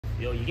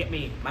Yo, you get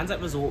me? Man's at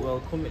Resort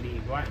World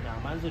currently, right now.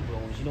 Man's with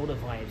drones, you know the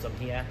vibes. I'm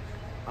here.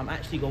 I'm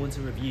actually going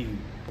to review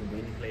a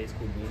win place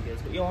called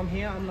Wingers. But yo, I'm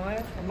here, I'm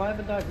live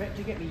and direct,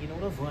 you get me? You know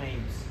the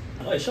vibes.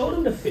 I showed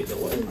them the fit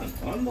though,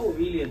 I'm not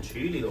really and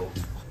truly though.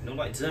 You know,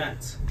 like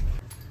that.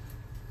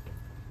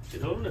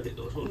 Just hold on a bit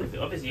though, hold on a bit.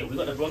 Obviously, yeah, we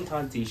got the Run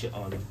Time t-shirt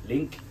on.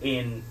 Link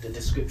in the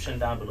description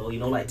down below, you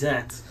know, like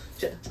that.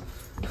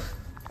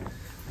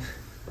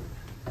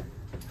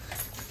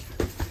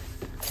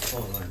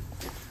 Oh man.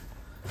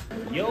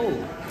 Yo!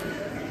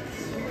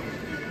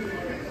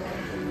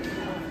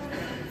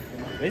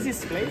 Where's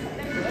this place?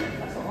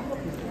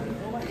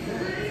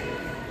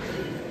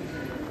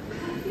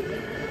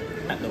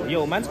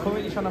 Yo, man's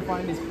currently trying to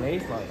find this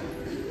place, like.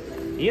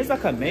 He is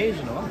like a maze,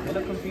 you know? I'm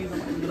hella confused. I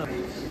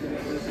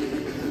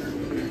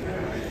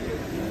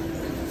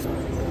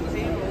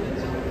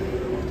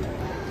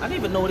didn't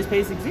even know this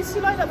place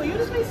existed like that, but yo,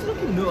 this place is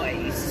looking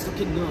nice. It's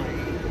looking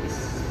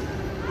nice.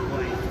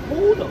 Wait,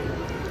 hold on.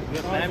 We're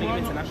at Birmingham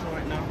International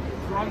right now.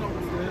 Nah,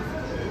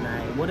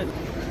 it wouldn't.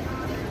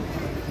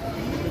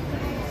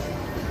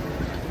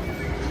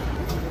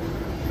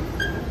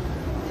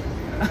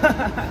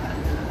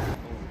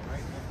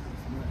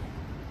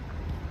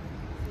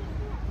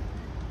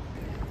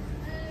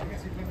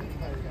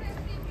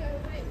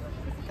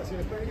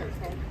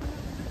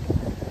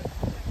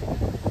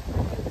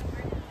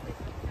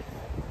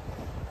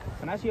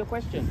 Can I ask you a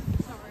question?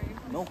 Sorry.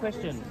 No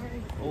question.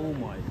 Oh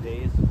my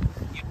days.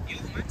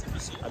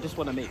 I just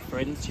want to make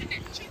friends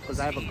because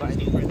I haven't got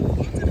any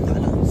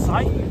friends.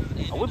 Sight?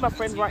 I'm with my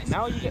friend right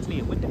now, you get me?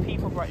 I'm with the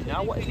people right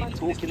now. What am I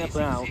talking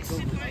about? I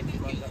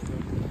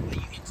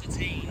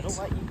don't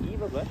like you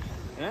either, bro.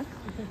 Yeah?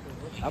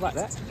 How about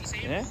that?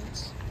 Yeah?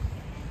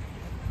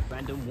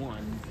 Random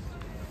one.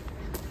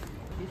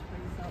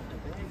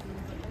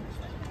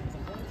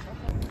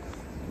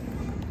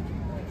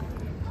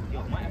 Yo,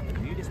 I might have to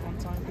do this one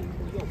time,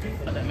 people.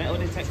 Yo, the metal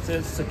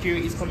detectors,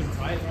 security's coming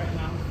tight right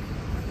now.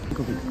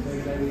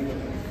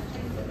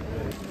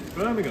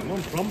 Birmingham,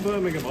 I'm from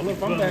Birmingham. I love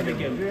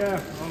Birmingham. Yeah,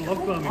 I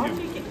love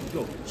Birmingham.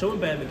 Yo, showing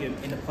Birmingham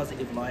in a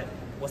positive light.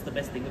 What's the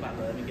best thing about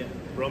Birmingham?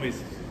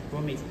 Brummies.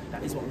 Brummies.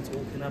 That is what I'm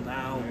talking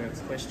about.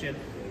 Yes. Question: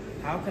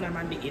 how can a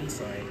man be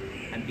inside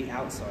and be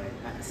outside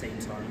at the same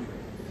time?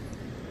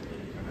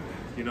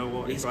 You know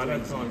what? It's if I had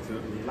crazy. time to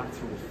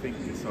lateral think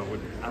this, I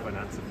would have an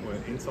answer for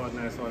it. Inside and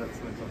outside at the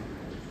same time.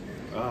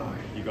 Ah,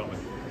 you got me.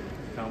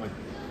 Tell me.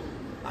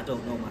 I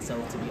don't know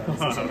myself, to be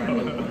honest. It's a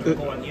random one.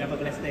 Go on, you have a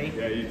blessed day.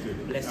 Yeah, you too.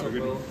 Bless Have up, a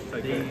good bro. one.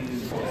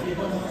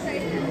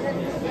 Take care.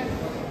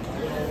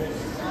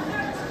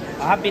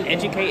 I have been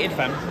educated,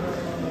 fam.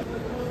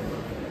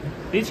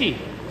 Did she?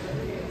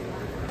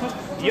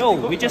 Yo,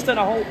 we just done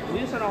a whole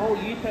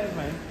U-turn,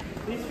 man.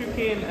 This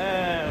freaking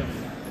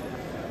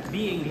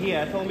being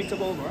here told me to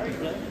go right,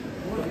 bro.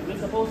 We're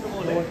supposed to go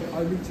left.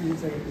 I'll meet you in a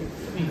second.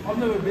 I've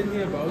never been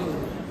here, bro.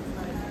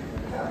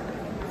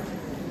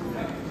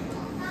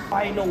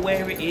 I know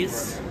where it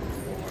is.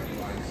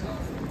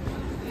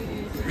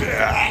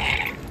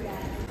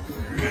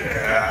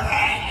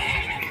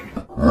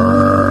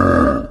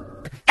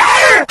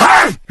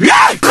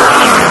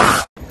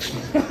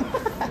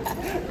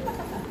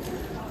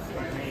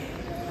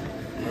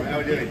 How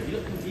are you doing? You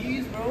look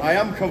confused, bro. I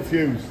am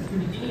confused. Do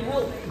you need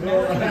help?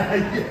 Yeah, I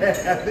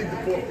think the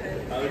book.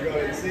 I'll go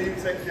and see you,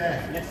 take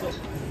care. Let's up.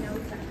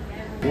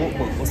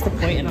 What's the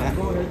point in that?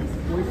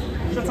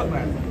 Shut up,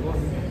 man.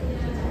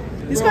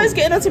 This guy's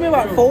getting on to me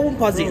about foam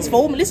posits.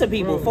 Listen,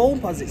 people, foam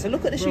posits. And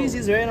look at the shoes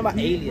he's wearing about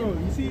alien.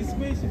 Bro, you see his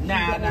spaceship?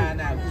 Nah.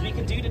 Because we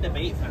can do the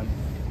debate, fam.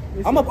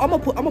 I'm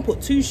gonna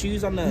put two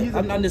shoes on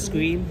the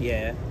screen.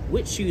 Yeah.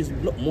 Which shoes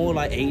look more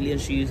like alien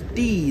shoes?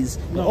 These.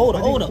 Hold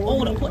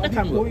on. Put the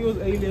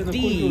camera.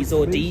 These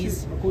or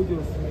these.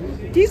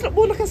 These look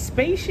more like a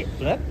spaceship,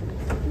 blood.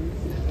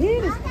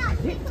 Here it is.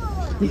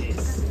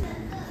 Yes.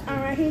 All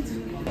right.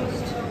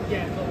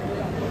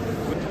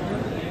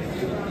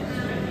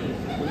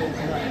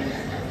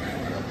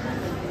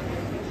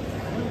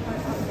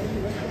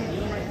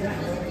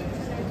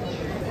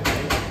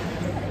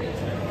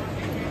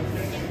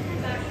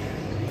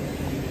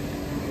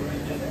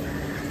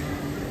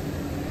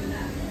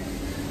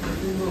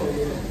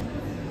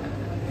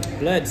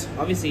 Blood,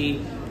 obviously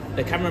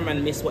the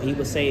cameraman missed what he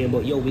was saying,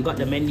 but yo, we got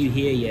the menu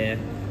here, yeah,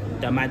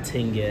 the mad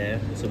thing, yeah.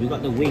 So we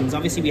got the wings.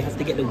 Obviously we have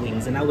to get the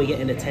wings, and now we're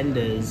getting the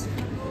tenders,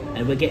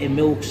 and we're getting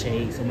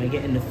milkshakes, and we're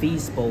getting the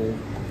feast bowl.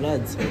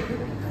 Blood,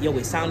 yo,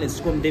 it sounded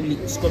scrum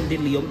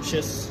diddly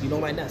umptious, you know,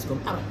 like that. Scrum.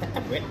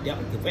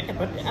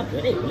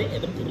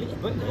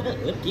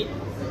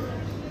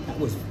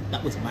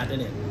 That was mad,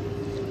 innit?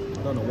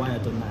 I don't know why I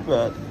done that.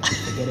 But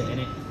forget it,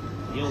 innit?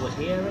 Yo, we're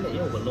here, innit?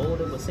 Yo, we're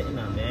loaded, we're sitting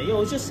down there. Yo, I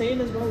was just saying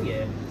as well,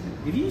 yeah.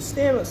 If you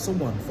stare at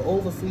someone for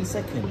over 3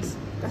 seconds,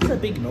 that's a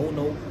big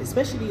no-no,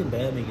 especially in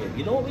Birmingham.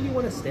 You don't really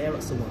want to stare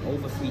at someone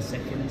over 3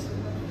 seconds.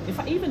 In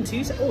fact, even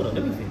 2 seconds. Hold on,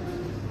 let me think.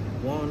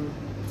 1,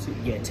 2.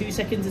 Yeah, 2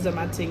 seconds is a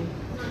mad thing.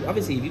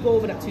 Obviously, if you go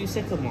over that 2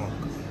 second mark,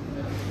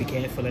 be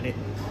careful in it.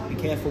 Be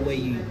careful where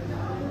you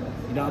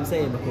You know what I'm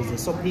saying? Because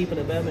there's some people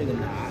in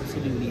Birmingham that are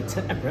absolutely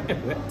to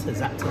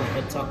that to the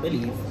head top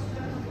believe.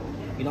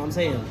 You know what I'm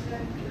saying?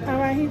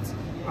 Alright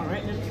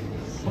then.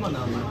 Come on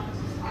now, man.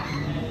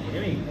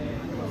 Hear me?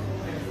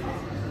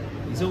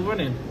 He's still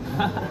running.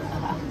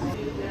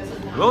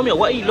 Romeo,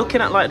 what are you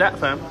looking at like that,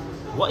 fam?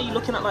 What are you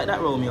looking at like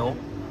that, Romeo?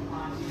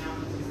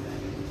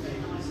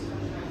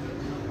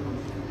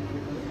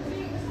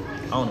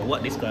 I don't know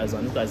what this guy's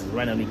on. This guy's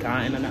randomly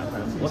counting and that,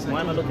 fam. Why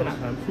am I looking at,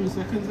 fam? 3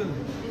 seconds in.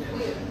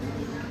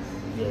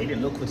 Yeah, he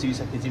didn't look for 2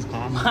 seconds, he's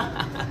calm.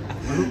 I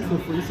looked for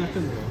 3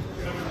 seconds, bro.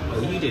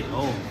 Oh, you did?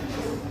 Oh.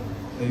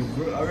 I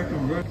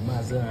reckon, bro.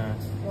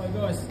 Right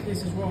guys,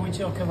 this is what we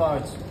talk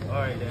about.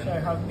 Alright then. So I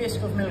have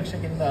biscuit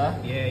milkshake in there,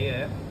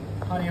 Yeah.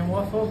 honey and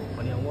waffle,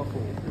 Honey and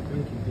waffle.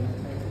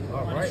 and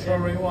Alright.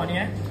 strawberry one,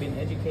 yeah? Been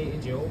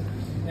educated, Joe.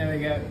 There we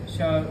go.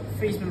 So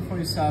feastable for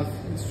yourself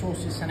with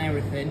sauces and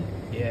everything.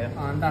 Yeah.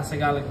 And that's a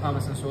garlic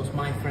parmesan sauce,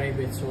 my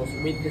favorite sauce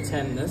with the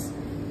tenders.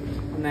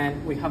 And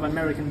then we have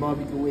American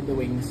barbecue with the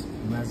wings.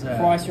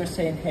 Fries you're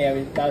seeing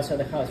here, those are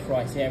the house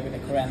fries here with the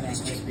coriander and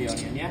crispy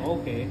onion, yeah?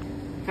 Okay.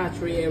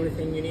 Cutlery,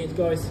 everything you need,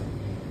 guys.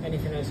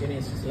 Anything else you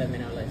need, just let me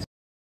know. Let's.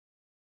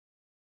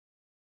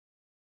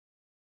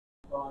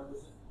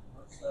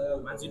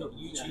 Man's doing up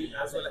YouTube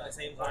as well at the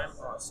same time.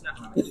 Oh, snap.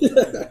 Man's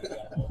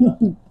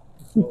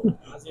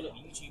doing up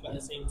YouTube at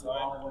the same time.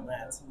 Oh,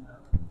 man. It's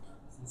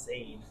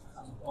insane.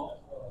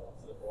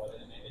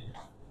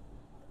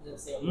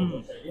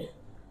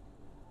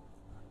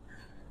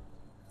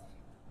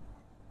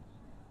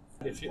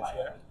 The chips,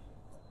 yeah.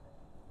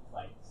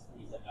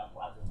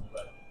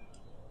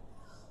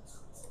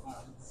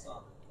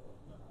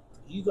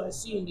 You guys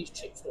seeing these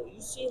chips though? You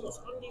seeing what's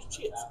on these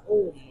chips?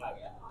 Oh my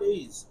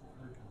days.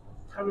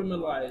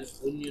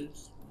 Caramelized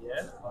onions,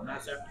 yeah,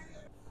 nice.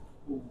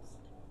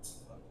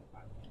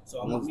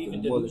 So I'm not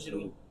even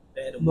delusional.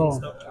 Better than Bro,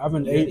 Wingstop. I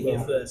haven't You ate, heard it here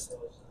bro. first.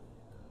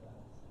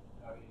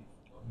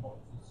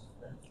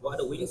 What are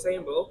the wings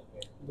saying, bro?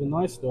 They're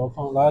nice though, I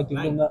can't lie. Give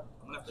them that.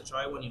 I'm gonna have to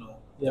try one, you know.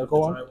 Yeah,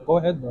 go on. Go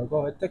ahead, bro. Go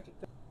ahead. Take it.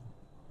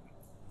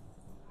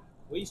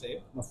 What you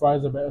say? My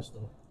fries are better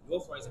still. Your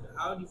fries are better.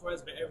 How do you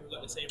fries better if we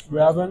got the same fries? We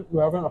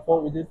haven't. I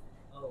thought we did.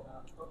 Oh.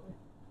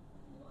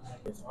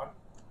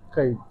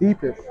 Okay,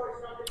 deep it.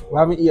 We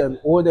haven't eaten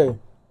all day.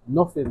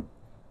 Nothing.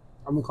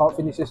 And we can't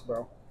finish this,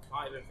 bro.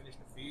 Can't even finish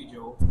the food,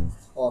 yo.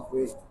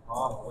 Halfway.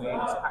 Halfway,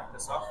 let's pack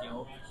this up,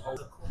 yo. Oh.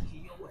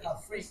 We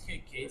have 3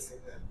 cookies. We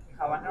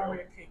have an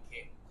Oreo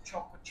cookie,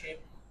 chocolate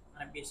chip,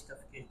 and a biscuit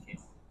cookie.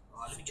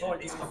 We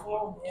told you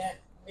before, yeah,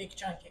 big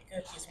chunky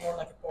cookies, more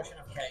like a portion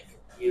of cake.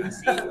 Yeah, I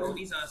see, yo.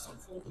 These are some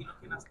funky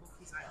looking ass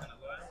cookies, I ain't gonna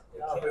lie.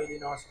 Yeah, really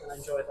nice. Gonna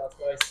enjoy that,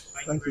 guys.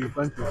 Thank you.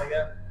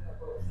 There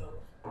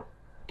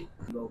you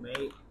go,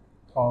 mate.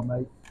 Oh,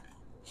 mate.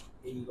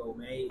 Here you go,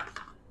 mate.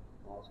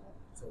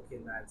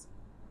 Talking lads.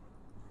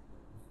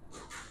 I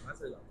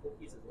still got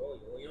cookies as well,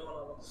 yo. You know what I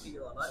love cookies?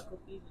 I like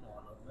cookies. You know I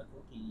love my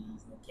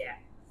cookies. No cat.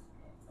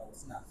 Oh,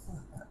 snap.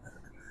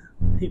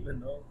 Even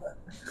though.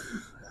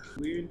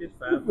 Weird this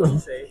fam. What do you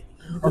say?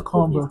 I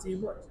can't, bro. Too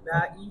much.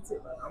 Nah, eat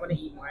it, man. I'm gonna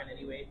eat mine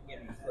anyway.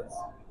 Get me because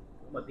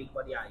I'm a big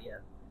body out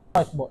here.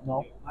 Nice, but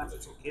no. Mine's a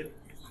took in.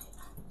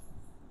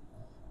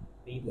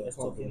 Baby, let's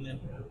talk in then.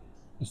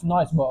 It's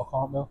nice, but I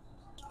can't, bro.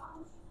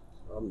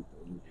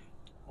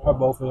 Have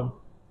both of them.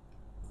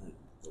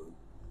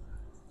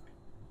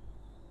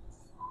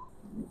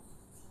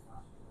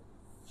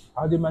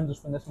 How did man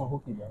just finesse my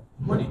hookie, bro?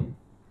 Money.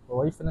 Bro,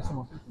 why are you finessing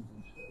my hookie?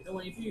 You don't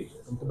want your food?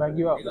 I'm to bag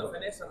you up, You got bro.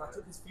 finesse and I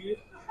took his food.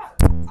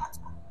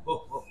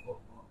 Oh.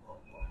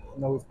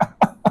 No, it's...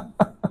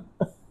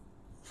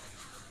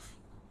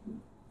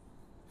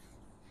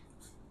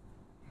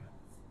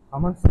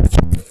 I'm on.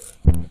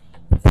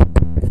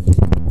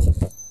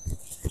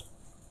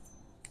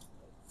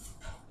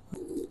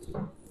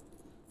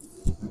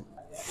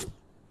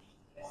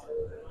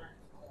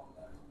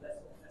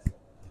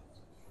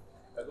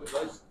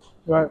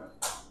 Right.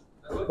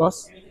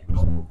 Boss? Make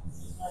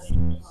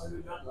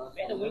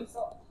the wings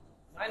up.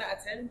 9 out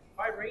of 10.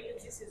 5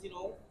 ratings. This is, you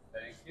know,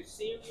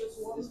 serious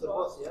one. This is the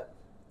boss, yeah? I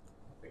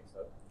think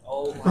so.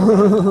 Oh my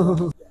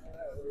god.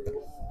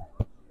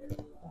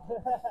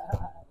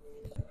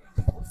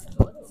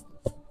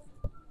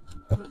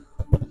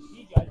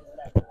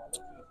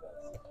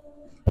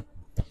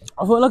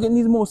 I feel like it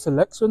needs more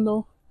selection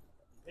though.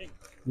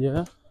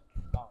 Yeah.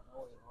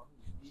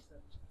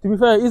 To be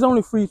fair, it's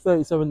only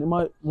 3:37. It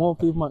might more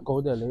people might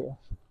go there later.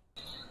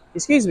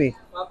 Excuse me.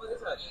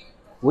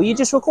 Were you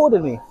just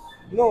recording me?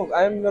 No,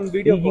 I'm on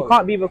video You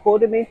can't be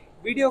recording me.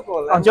 Video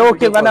call. I'm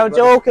joking, man. I'm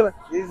joking.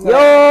 Yo,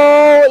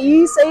 what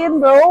you saying,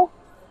 bro?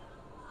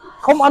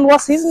 Come on,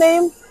 what's his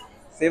name?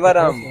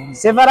 Sivaram.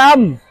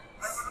 Sivaram.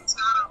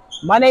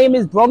 My name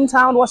is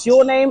Bromtown. What's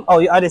your name? Oh,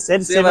 I just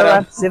said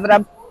Sivaram.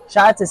 Sivaram.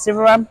 Shout out to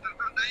Sivaram.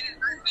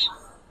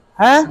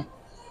 Huh?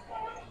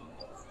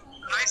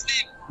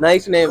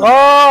 Nice name.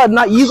 Oh,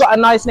 no, you got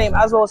a nice name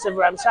as well,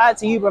 Sivaram. Shout out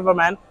to you, brother,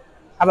 man.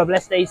 Have a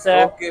blessed day,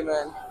 sir. Okay,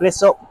 man.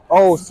 Bless up.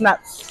 Oh,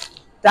 snap.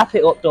 Dap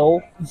it up,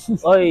 though.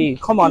 Oi,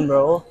 come on,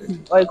 bro.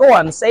 Oi, go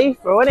on. Safe,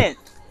 bro, innit?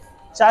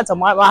 Shout out to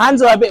Mike. My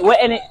hands are a bit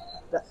wet in it.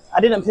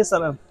 I didn't piss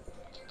on him.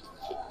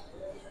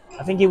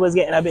 I think he was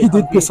getting a bit. He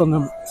did piss on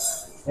them.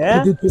 Yeah?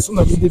 He did piss on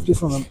them. He did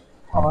piss on them.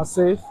 Oh,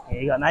 safe.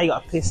 Yeah, now you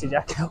got a piss your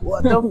jacket.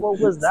 What the fuck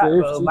was that,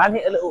 bro? Man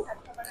hit a little.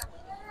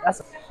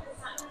 That's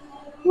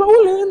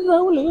rolling,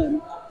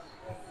 rolling.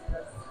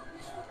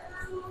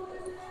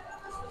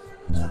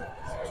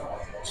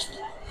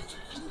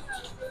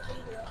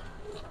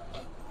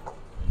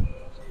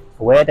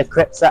 Where the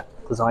crepes at?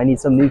 Because I need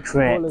some new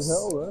crepes. As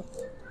hell, bro.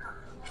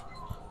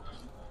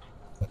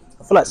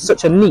 I feel like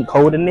such a neat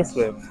holding this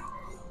room.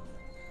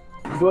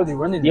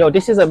 Running. Yo,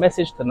 this is a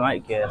message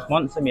tonight, yeah.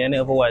 Sponsor me, and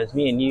otherwise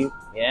me and you,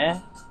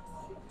 yeah?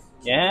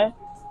 Yeah?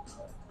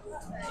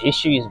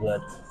 Issues,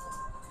 blood.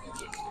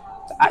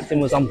 The acting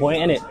was on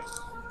point, innit?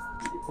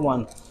 Come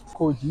on.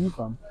 Called you,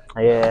 fam.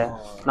 Yeah.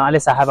 Now,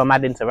 unless I have a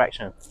mad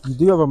interaction. You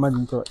do have a mad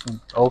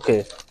interaction.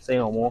 Okay. Say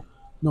no more.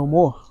 No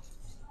more.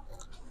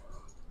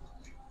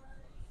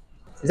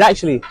 Is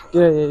actually?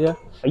 Yeah.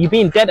 Are you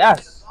being dead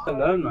ass?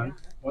 Alone, man.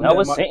 I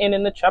was sitting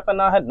in the trap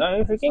and I had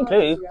no freaking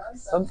clue.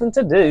 Something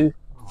to do.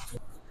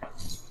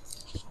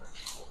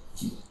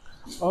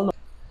 Oh no.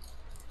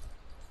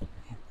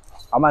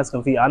 I'm as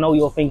confused. I know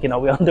you're thinking, are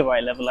we on the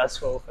right level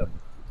as well?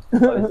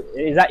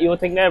 Is that your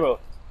thing there, bro?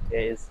 Yeah,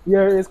 it is.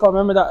 Yeah, it's called.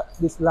 Remember that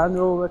this Land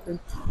Rover thing?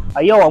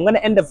 Yo, I'm gonna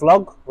end the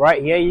vlog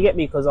right here. You get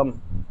me? Because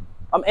I'm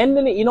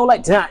ending it. You know,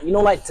 like that.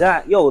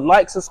 Yo,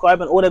 like,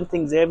 subscribe, and all them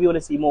things there if you want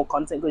to see more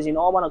content. Because you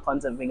know I'm on a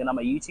content thing and I'm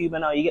a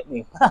YouTuber now. You get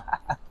me?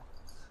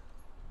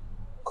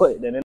 Cut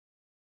it then. Innit?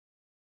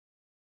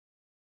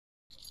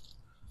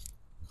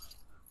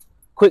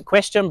 Quick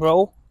question,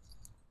 bro.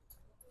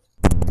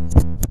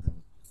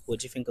 What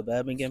do you think of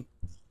Birmingham?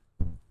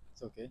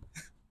 It's okay.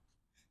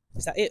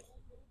 Is that it?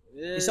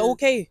 Yeah, It's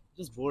okay.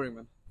 just boring,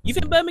 man. You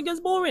think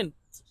Birmingham's boring?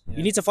 Yeah.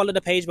 You need to follow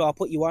the page, bro. I'll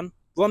put you on.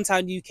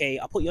 Bromtown UK.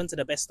 I'll put you onto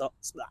the best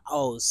spots.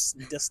 Oh,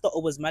 the stutter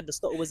was mad. The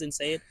stutter was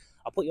insane.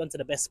 I'll put you onto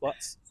the best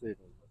spots.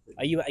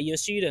 Are you a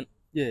student?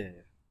 Yeah.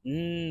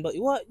 But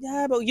what?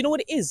 Yeah, but you know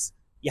what it is?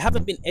 You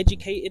haven't been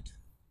educated.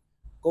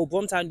 Go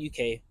Bromtown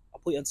UK. I'll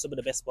put you on some of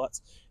the best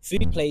spots.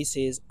 Food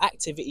places,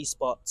 activity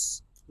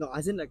spots. No,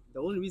 as in, like, the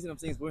only reason I'm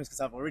saying it's boring is because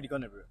I've already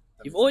gone everywhere.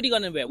 You've already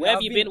gone everywhere. Where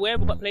have you been? Where?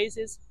 What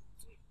places?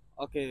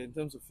 Okay, in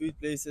terms of food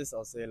places,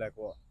 I'll say like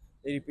what?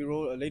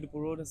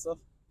 Ladypool Road and stuff.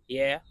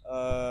 Yeah.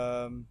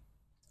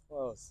 What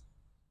else?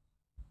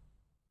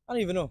 I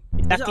don't even know.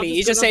 Exactly.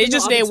 You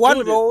just name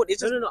one road.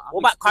 It's just,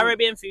 what about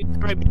Caribbean food?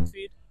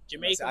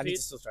 Jamaican I need food.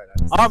 to still try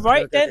that. All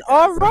right then.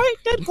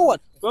 Go on.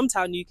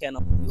 Bromtown UK. And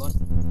I'll put you on.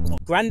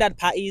 Grandad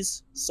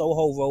Patties,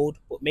 Soho Road,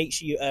 but make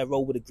sure you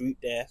roll with a group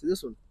there. So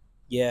this one.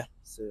 Yeah.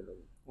 So,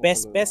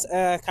 Best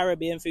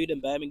Caribbean food in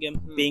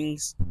Birmingham.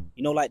 Bings.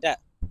 You know, like that.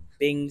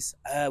 Bings.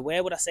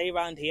 Where would I say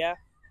around here?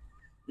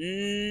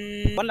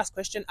 One last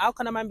question. How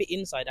can a man be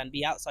inside and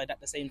be outside at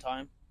the same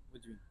time?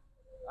 What do you mean?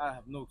 I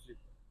have no clue.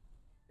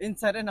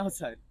 Inside and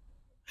outside.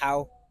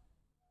 How?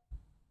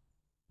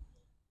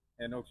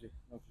 Yeah, no clue.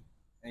 No clue.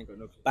 Ain't got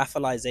no clue.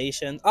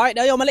 Baffleization. Alright,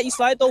 now yo, I'm gonna let you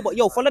slide though, but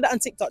yo, follow that on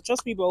TikTok.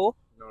 Trust me, bro.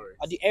 No worries.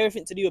 I do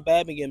everything to do with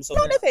Birmingham, so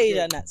follow the page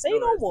and that. Say No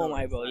no worries, more, no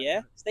my worries. bro,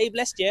 yeah? Stay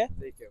blessed, yeah?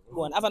 Take care, bro.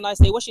 Go on, have a nice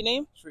day. What's your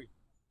name? Shri.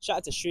 Shout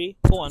out to Shri.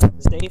 Go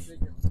on, Steve.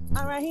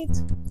 Alright.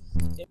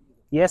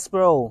 Yes,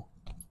 bro.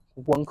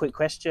 One quick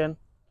question.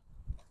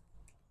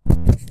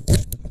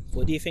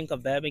 What do you think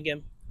of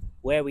Birmingham?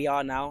 Where we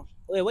are now?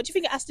 Wait, what do you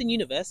think of Aston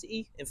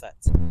University, in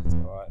fact? It's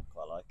alright,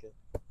 quite like it.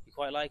 You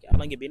quite like it? How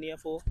long you been here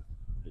for?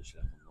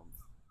 Literally like a month.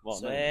 Well,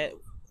 So, no,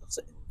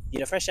 so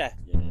you're a fresher?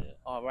 yeah.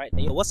 Alright,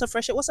 then. What's a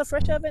fresher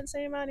event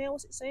saying, man?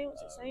 What's it saying?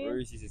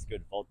 Rosie's is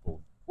good,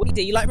 volleyball. What do you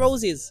do? You like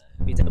roses?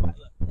 You take a bite.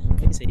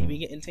 What you say? You been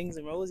getting things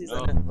and roses? No,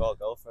 and that? I've got a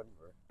girlfriend,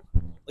 bro.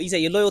 What you say?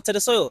 You're loyal to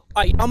the soil?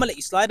 Alright, I'm gonna let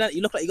you slide on.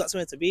 You look like you got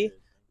somewhere to be.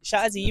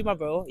 Shout out to you, my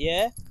bro.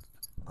 Yeah?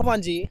 Come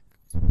on, G.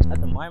 That's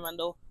the my man,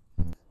 though.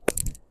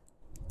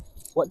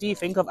 What do you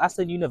think of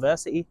Aston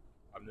University?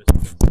 I'm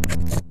just.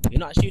 You're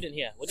not a student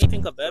here. What do you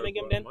think of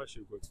Birmingham, then? I'm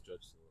actually going to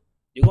church. So.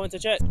 You're going to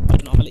church? Oh, no, I'm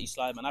gonna let you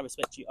slide, man. I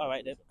respect you.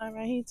 Alright, then.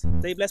 Alright.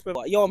 Stay blessed,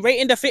 bro. Yo, I'm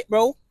rating the fit,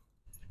 bro.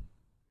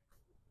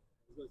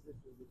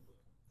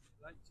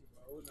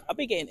 I've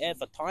been getting air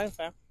for time,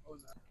 fam.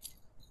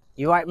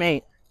 You right,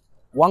 mate?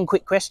 One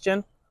quick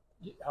question.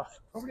 I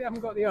probably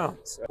haven't got the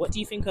answer. What do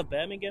you think of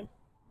Birmingham?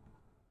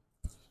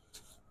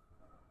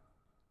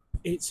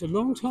 It's a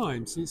long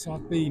time since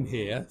I've been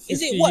here.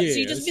 Is it 50 what? Years. So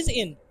you're just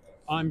visiting?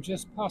 I'm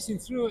just passing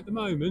through at the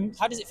moment.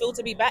 How does it feel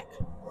to be back?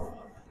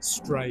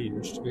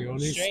 Strange, to be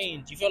honest.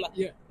 Strange. You feel like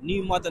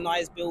new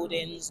modernized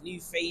buildings, new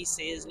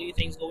faces, new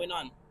things going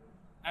on?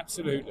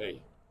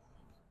 Absolutely.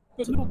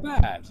 But not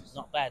bad.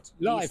 Not bad.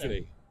 Lively.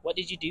 Decent. What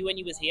did you do when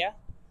you was here?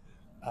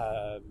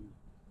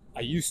 I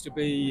used to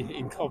be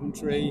in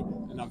Coventry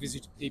and I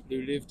visited people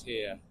who lived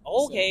here.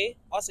 Oh, okay.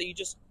 Also, you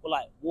just were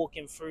like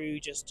walking through,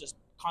 just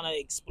kind of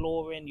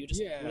exploring. You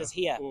just were just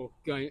here. Or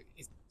going,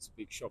 it's a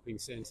big shopping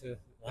centre,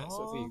 that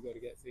sort of thing, you've got to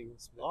get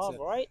things. But, All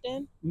right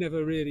then.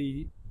 never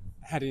really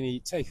had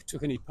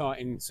took any part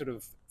in sort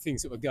of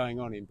things that were going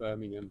on in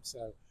Birmingham,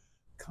 so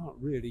can't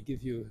really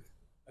give you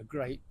a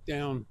great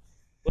down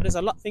But there's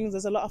a lot of things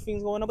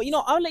going on. But you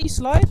know, I'll let you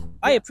slide.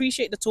 I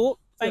appreciate the talk.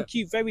 Thank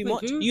you very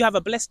much. You have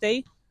a blessed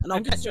day, and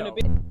I'll catch you in a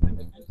bit.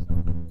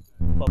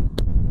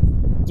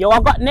 Yo, I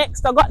got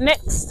next.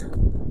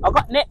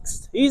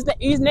 Who's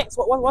next?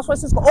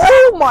 What's this?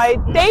 Oh my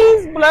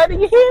days, blood! Are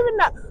you hearing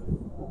that?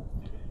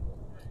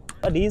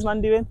 What are these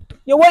man doing?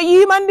 Yo, what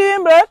you man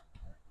doing, blood?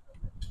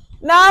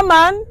 Nah,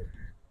 man.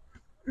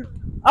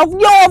 I've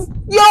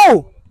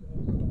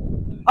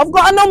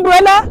got an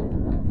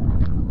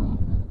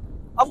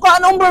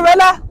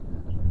umbrella.